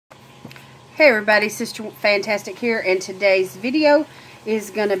Hey everybody, Sister Fantastic here, and today's video is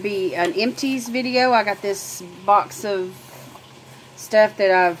going to be an Empties video. I got this box of stuff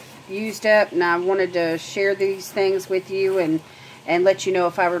that I've used up, and I wanted to share these things with you and let you know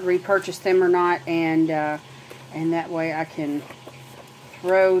if I would repurchase them or not, and that way I can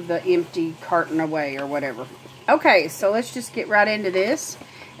throw the empty carton away or whatever. Okay, so let's just get right into this.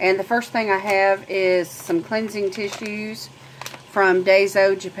 And the first thing I have is some cleansing tissues from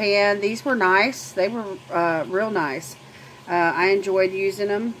Daiso, Japan. These were nice. They were real nice. I enjoyed using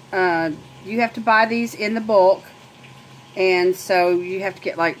them. You have to buy these in the bulk, and so you have to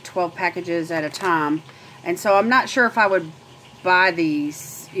get like 12 packages at a time. And so I'm not sure if I would buy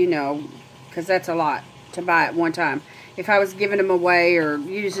these, you know, because that's a lot to buy at one time. If I was giving them away or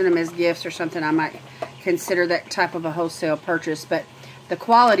using them as gifts or something, I might consider that type of a wholesale purchase. But the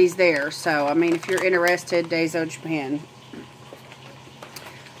quality's there, so I mean, if you're interested, Daiso, Japan.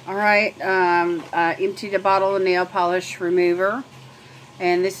 Alright, I emptied a bottle of nail polish remover,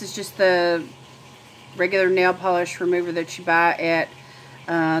 and this is just the regular nail polish remover that you buy at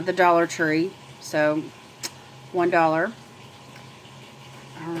the Dollar Tree, so $1.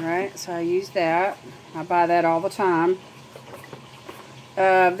 Alright, so I use that. I buy that all the time.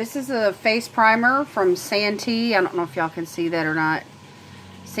 This is a face primer from Santee. I don't know if y'all can see that or not.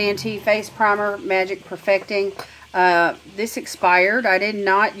 Santee face primer, Magic Perfecting. This expired. I did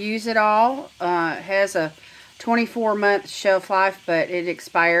not use it all. It has a 24-month shelf life, but it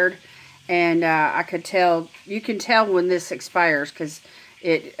expired, and I could tell. You can tell when this expires because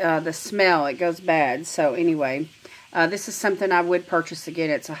the smell, it goes bad. So anyway, this is something I would purchase again.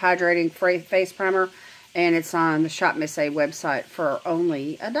 It's a hydrating face primer, and it's on the Shop Miss A website for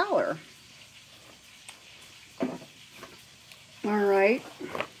only $1. All right.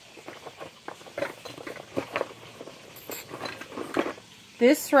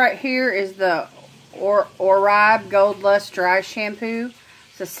 This right here is the Oribe Gold Lust Dry Shampoo.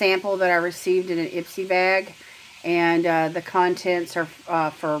 It's a sample that I received in an Ipsy bag. And the contents are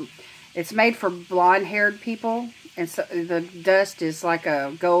it's made for blonde-haired people. And so the dust is like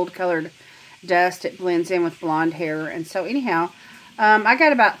a gold-colored dust. It blends in with blonde hair. And so anyhow, I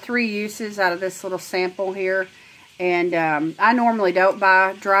got about 3 uses out of this little sample here. And I normally don't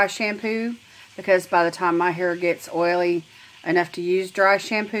buy dry shampoo because by the time my hair gets oily enough to use dry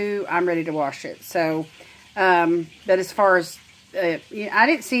shampoo, I'm ready to wash it. So, but as far as, I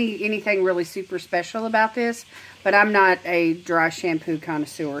didn't see anything really super special about this, but I'm not a dry shampoo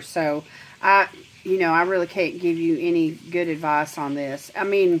connoisseur, so I really can't give you any good advice on this. I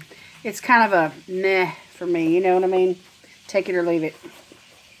mean, it's kind of a meh for me, you know what I mean? Take it or leave it.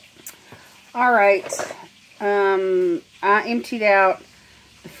 Alright, I emptied out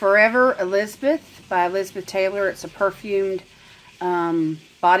the Forever Elizabeth by Elizabeth Taylor. It's a perfumed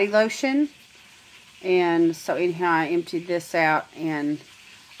body lotion, and so anyhow I emptied this out, and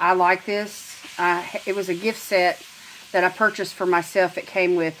I like this. It was a gift set that I purchased for myself. It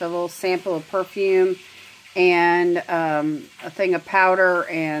came with a little sample of perfume and a thing of powder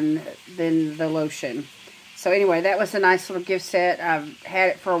and then the lotion. So anyway, that was a nice little gift set. I've had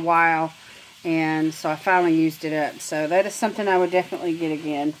it for a while, and so I finally used it up. So that is something I would definitely get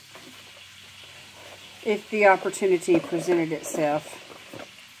again if the opportunity presented itself.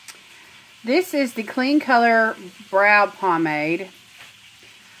 This is the Clean Color Brow Pomade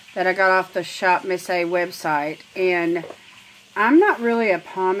that I got off the Shop Miss A website. And I'm not really a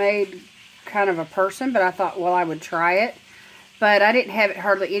pomade kind of a person, but I thought, well, I would try it. But I didn't have it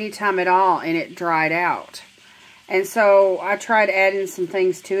hardly any time at all, and it dried out. And so I tried adding some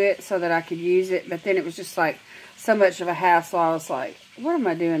things to it so that I could use it, but then it was just like so much of a hassle. I was like, what am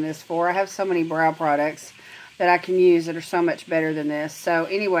I doing this for? I have so many brow products that I can use that are so much better than this. So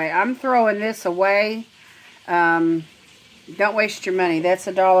anyway, I'm throwing this away. Don't waste your money. That's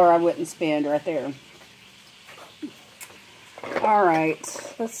 $1 I wouldn't spend right there.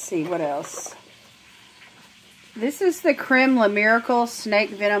 Alright, let's see what else. This is the Creme La Miracle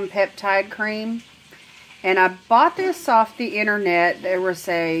Snake Venom Peptide Cream. And I bought this off the internet. There was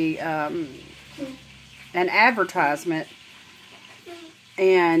an advertisement,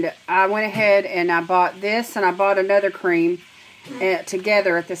 and I went ahead and I bought this, and I bought another cream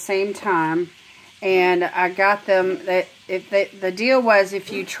together at the same time, and I got them. The deal was,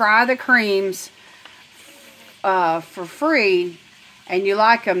 if you try the creams for free and you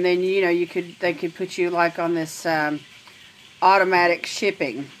like them, then they could put you like on this automatic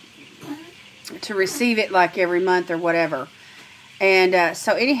shipping to receive it like every month or whatever. And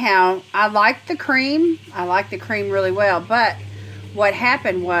so anyhow, I liked the cream. I liked the cream really well. But what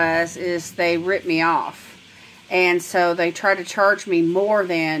happened is they ripped me off. And so they tried to charge me more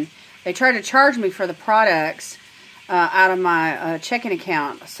than they try to charge me for the products out of my checking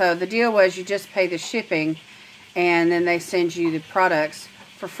account. So the deal was you just pay the shipping, and then they send you the products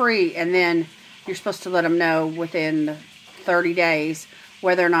for free, and then you're supposed to let them know within 30 days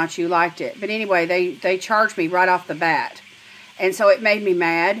whether or not you liked it. But anyway, they charged me right off the bat, and so it made me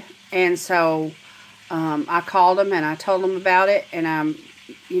mad. And so I called them and I told them about it, and I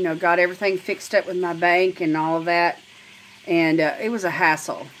got everything fixed up with my bank and all of that. And it was a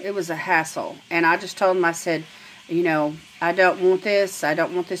hassle. It was a hassle. And I just told them, I said, I don't want this. I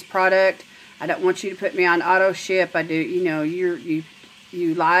don't want this product. I don't want you to put me on auto ship. I do, you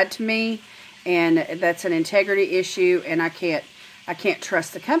lied to me, and that's an integrity issue, and I can't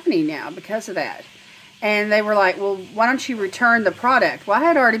trust the company now because of that. And they were like, well, why don't you return the product? Well, I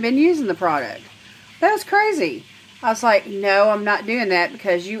had already been using the product. That was crazy. I was like, no, I'm not doing that,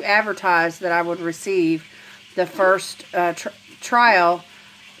 because you advertised that I would receive the first trial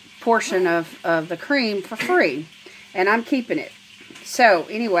portion of the cream for free, and I'm keeping it. So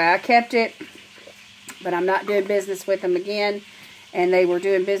anyway, I kept it, but I'm not doing business with them again. And they were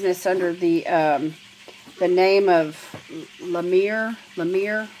doing business under the name of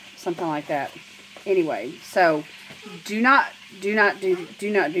Lemire, something like that. Anyway, so do not do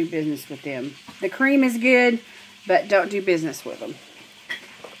business with them. The cream is good, but don't do business with them.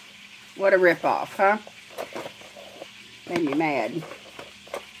 What a ripoff, huh? Made me mad.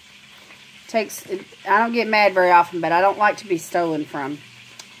 I don't get mad very often, but I don't like to be stolen from.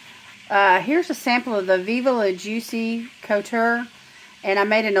 Here's a sample of the Viva LaJuicy Couture, and I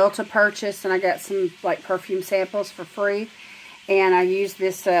made an Ulta purchase, and I got some like perfume samples for free, and I used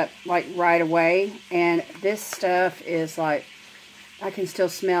this up like right away. And this stuff is like, I can still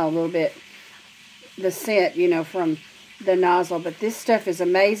smell a little bit the scent, from the nozzle, but this stuff is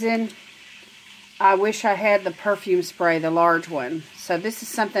amazing. I wish I had the perfume spray, the large one. So this is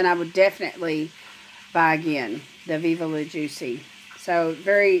something I would definitely buy again, the Viva LaJuicy. So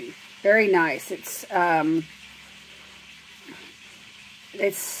very, very nice. It's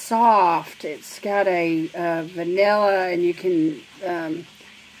soft. It's got a vanilla, and you can,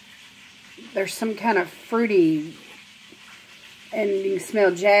 there's some kind of fruity, and you can smell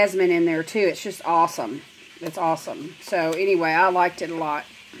jasmine in there too. It's just awesome. It's awesome. So anyway, I liked it a lot.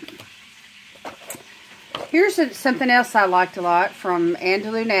 Here's something else I liked a lot from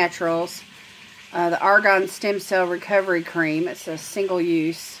Andalou Naturals. The Argon Stem Cell Recovery Cream. It's a single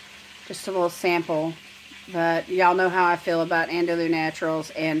use. Just a little sample. But y'all know how I feel about Andalou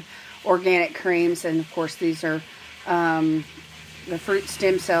Naturals and organic creams. And of course these are the fruit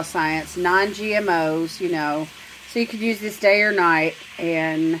stem cell science. Non-GMOs, So you could use this day or night.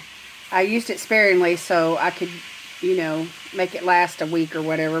 And I used it sparingly so I could, make it last a week or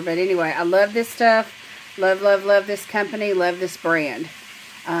whatever. But anyway, I love this stuff. Love, love, love this company. Love this brand.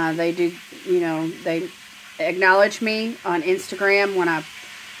 They do, they acknowledge me on Instagram when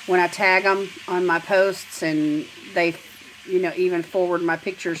I tag them on my posts, and they, even forward my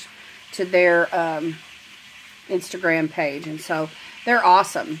pictures to their Instagram page. And so they're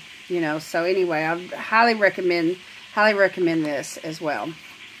awesome, So anyway, I highly recommend this as well.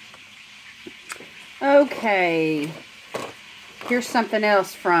 Okay. Here's something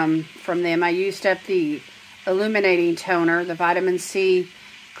else from them. I used up the illuminating toner, the Vitamin C,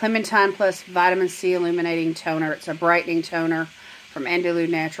 Clementine plus Vitamin C illuminating toner. It's a brightening toner from Andalou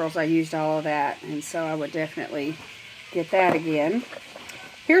Naturals. I used all of that, and so I would definitely get that again.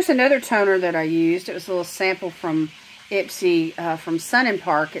 Here's another toner that I used. It was a little sample from Ipsy from Sun &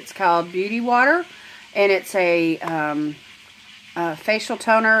 Park. It's called Beauty Water, and it's a facial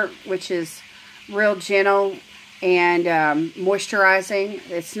toner, which is real gentle and moisturizing.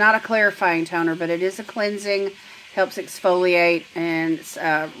 It's not a clarifying toner, but it is a cleansing, helps exfoliate, and it's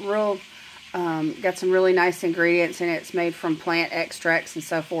real, got some really nice ingredients in it. It's made from plant extracts and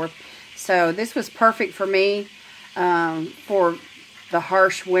so forth. So this was perfect for me for the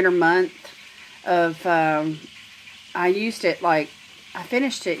harsh winter month of, I used it like, I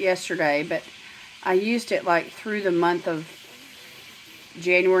finished it yesterday, but I used it like through the month of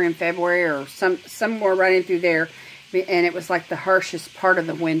January and February, or somewhere right in through there, and it was like the harshest part of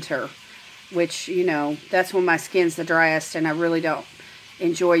the winter, which, that's when my skin's the driest, and I really don't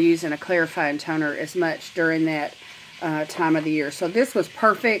enjoy using a clarifying toner as much during that time of the year. So this was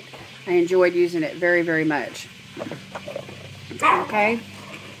perfect. I enjoyed using it very, very much. Okay.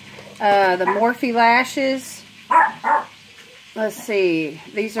 The Morphe lashes. Let's see.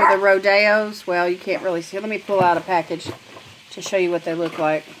 These are the Rodeos. Well, you can't really see. Let me pull out a package to show you what they look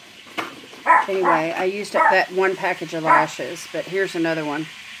like. Anyway, I used up that one package of lashes, but here's another one.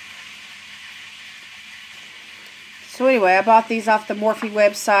 So anyway, I bought these off the Morphe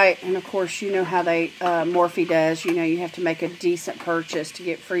website, and of course, you know how they Morphe does. You know, you have to make a decent purchase to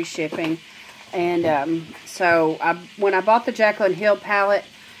get free shipping. And so when I bought the Jaclyn Hill palette,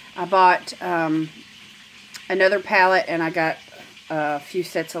 I bought another palette, and I got a few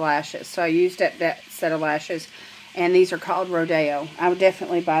sets of lashes. So I used up that set of lashes, and these are called Rodeo. I would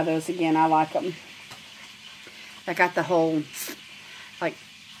definitely buy those again. I like them. I got the whole, like,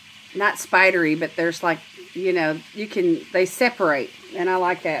 not spidery, but there's like, you know, they separate, and I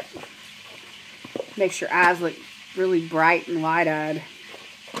like that. Makes your eyes look really bright and wide-eyed.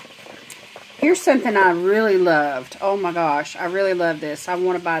 Here's something I really loved. Oh my gosh, I really love this. I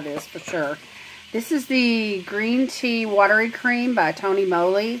want to buy this for sure. This is the Green Tea Watery Cream by Tony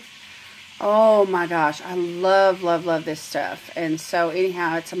Moly. Oh my gosh, I love, love, love this stuff. And so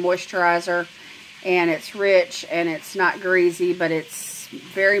anyhow, it's a moisturizer, and it's rich, and it's not greasy, but it's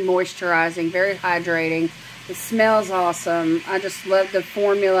very moisturizing, very hydrating. It smells awesome. I just love the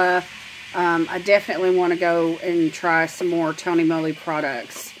formula. I definitely want to go and try some more Tony Moly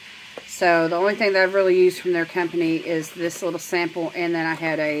products. So the only thing that I've really used from their company is this little sample, and then I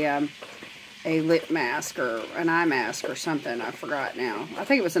had a lip mask or an eye mask or something. I forgot now. I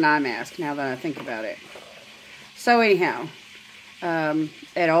think it was an eye mask now that I think about it. So anyhow, at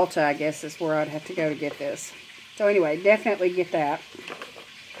Ulta, I guess, is where I'd have to go to get this. So anyway, definitely get that.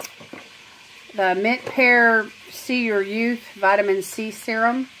 The Mint Pear See Your Youth Vitamin C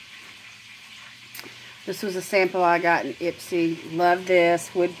Serum. This was a sample I got in Ipsy. Love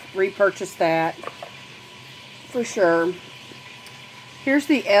this. Would repurchase that for sure. Here's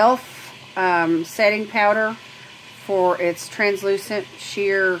the e.l.f. setting powder for its translucent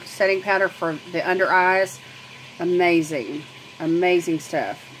sheer setting powder for the under eyes. Amazing. Amazing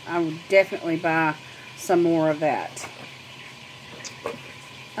stuff. I would definitely buy some more of that.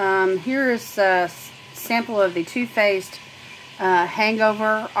 Here is a sample of the Too Faced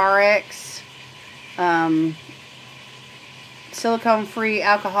Hangover RX. Silicone-free,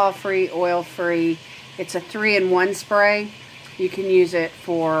 alcohol-free, oil-free. It's a 3-in-1 spray. You can use it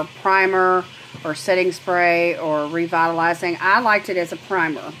for primer or setting spray or revitalizing. I liked it as a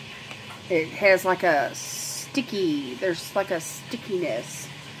primer. It has like a there's like a stickiness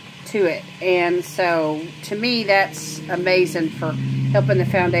to it, and so to me that's amazing for helping the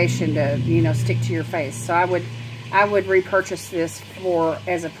foundation to, you know, stick to your face. So I would repurchase this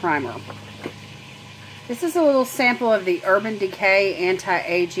as a primer. This is a little sample of the Urban Decay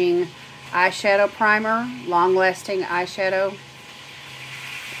Anti-Aging Eyeshadow Primer, long-lasting eyeshadow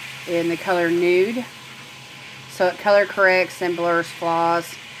in the color Nude. So it color corrects and blurs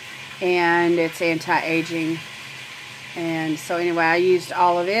flaws, and it's anti-aging. And so anyway, I used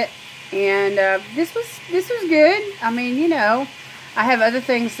all of it, and this was good. I mean, you know, I have other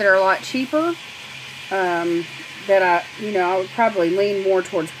things that are a lot cheaper that I would probably lean more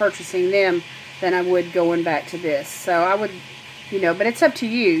towards purchasing them than I would going back to this. So I would, you know, but it's up to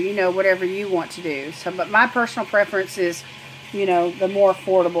you, you know, whatever you want to do. So, but my personal preference is, you know, the more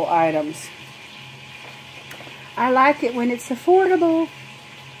affordable items. I like it when it's affordable.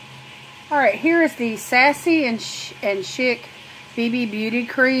 Alright, here is the Sassy and Chic BB Beauty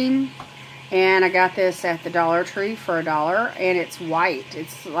Cream. And I got this at the Dollar Tree for $1. And it's white.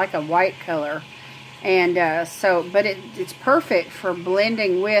 It's like a white color. And but it's perfect for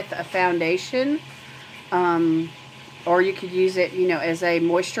blending with a foundation. Or you could use it, you know, as a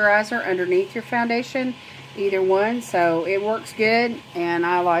moisturizer underneath your foundation. Either one. So it works good, and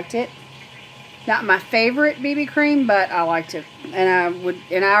I liked it. Not my favorite BB cream, but I liked it. And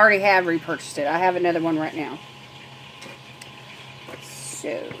I already have repurchased it. I have another one right now.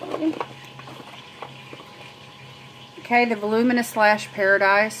 So, okay, the Voluminous Lash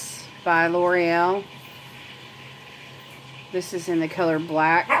Paradise by L'Oreal. This is in the color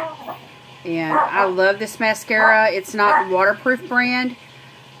black. And I love this mascara. It's not waterproof brand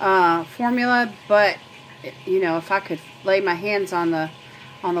formula, but you know, if I could lay my hands on the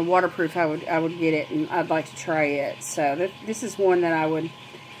waterproof, I would get it, and I'd like to try it. So this is one that I would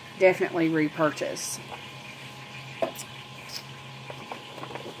definitely repurchase.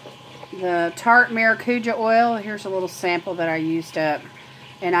 The Tarte Maracuja Oil. Here's a little sample that I used up,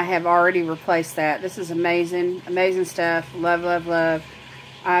 and I have already replaced that. This is amazing, amazing stuff. Love, love, love.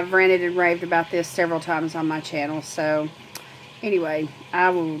 I've ranted and raved about this several times on my channel. So anyway, I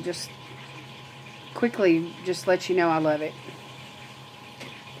will just quickly just let you know I love it.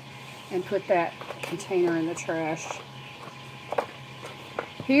 And put that container in the trash.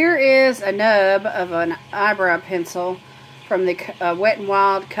 Here is a nub of an eyebrow pencil from the Wet n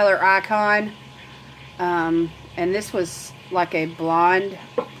Wild Color Icon. And this was like a blonde.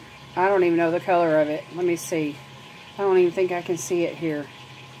 I don't even know the color of it. Let me see. don't even think I can see it here.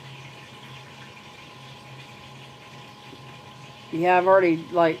 Yeah, I've already,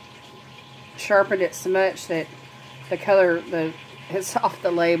 like, sharpened it so much that the color, it's off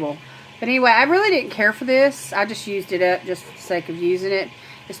the label. But anyway, I really didn't care for this. I just used it up just for the sake of using it.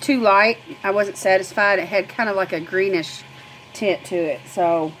 It's too light. I wasn't satisfied. It had kind of like a greenish tint to it.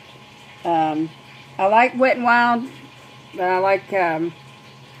 So, I like Wet n Wild, but I like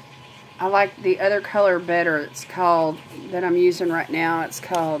the other color better. It's called, that I'm using right now, it's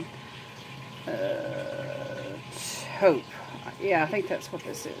called Taupe. Yeah, I think that's what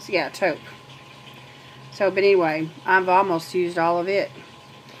this is. Yeah, Taupe. So, but anyway, I've almost used all of it.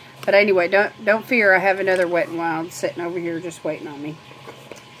 But anyway, don't fear. I have another Wet n Wild sitting over here just waiting on me.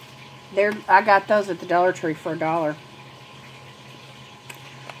 I got those at the Dollar Tree for $1.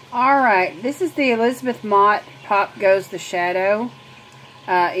 Alright, this is the Elizabeth Mott Pop Goes the Shadow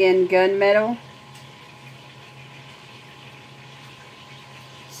in Gunmetal.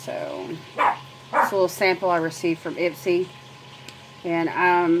 So, it's a little sample I received from Ipsy. And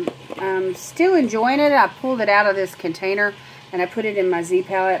I'm still enjoying it. I pulled it out of this container and I put it in my Z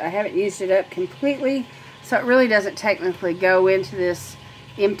palette. I haven't used it up completely, so it really doesn't technically go into this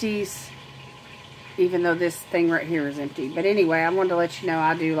Empties, even though this thing right here is empty. But anyway, I wanted to let you know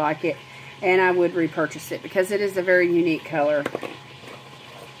I do like it, and I would repurchase it because it is a very unique color.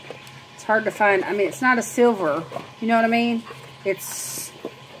 It's hard to find. I mean, it's not a silver, you know what I mean? It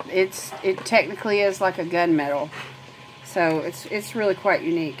technically is like a gunmetal. So it's really quite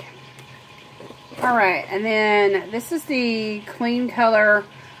unique. Alright, and then this is the Clean Color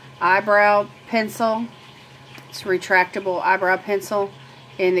Eyebrow Pencil. It's a retractable eyebrow pencil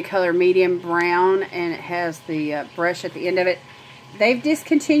in the color medium brown, and it has the brush at the end of it. They've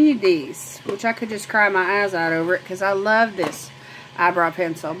discontinued these, which I could just cry my eyes out over it because I love this eyebrow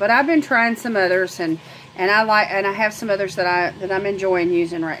pencil. But I've been trying some others, and I have some others that I'm enjoying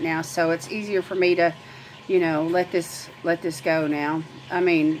using right now. So it's easier for me to, you know, let this go now. I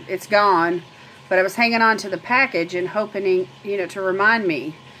mean, it's gone, but I was hanging on to the package and hoping, you know, to remind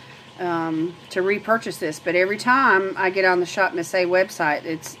me to repurchase this. But every time I get on the Shop Miss A website,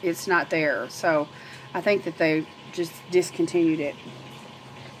 it's not there. So I think that they just discontinued it.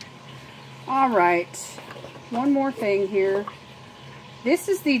 All right, one more thing here. This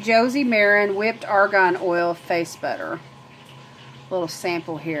is the Josie Maran Whipped Argon Oil Face Butter. Little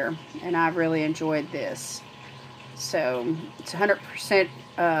sample here, and I've really enjoyed this. So it's 100%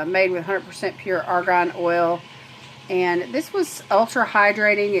 made with 100% pure argan oil, and this was ultra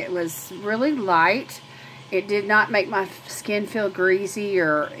hydrating. It was really light. It did not make my skin feel greasy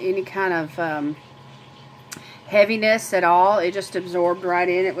or any kind of heaviness at all. It just absorbed right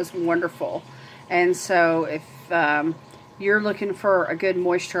in. It was wonderful. And so if you're looking for a good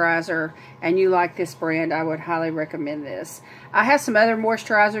moisturizer and you like this brand, I would highly recommend this. I have some other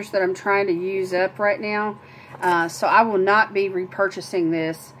moisturizers that I'm trying to use up right now, so I will not be repurchasing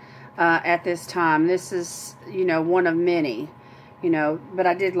this at this time. This is, you know, one of many, you know, but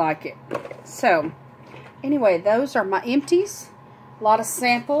I did like it. So anyway, those are my Empties. A lot of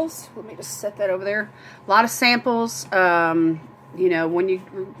samples. Let me just set that over there. A lot of samples. You know, when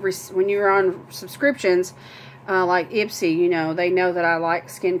you're on subscriptions, like Ipsy, you know, they know that I like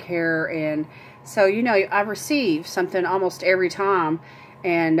skincare, and so, you know, I receive something almost every time,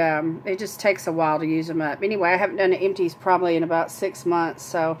 and it just takes a while to use them up. Anyway, I haven't done the Empties probably in about 6 months,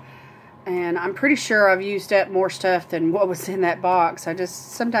 so, and I'm pretty sure I've used up more stuff than what was in that box.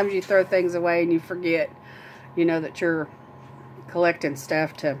 Sometimes you throw things away and you forget, you know, that you're collecting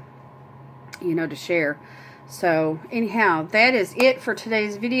stuff to, you know, to share. So anyhow, that is it for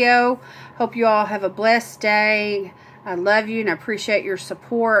today's video. Hope you all have a blessed day. I love you and I appreciate your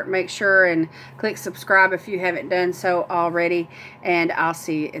support. Make sure and click subscribe if you haven't done so already, and I'll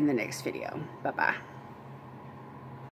see you in the next video. Bye-bye.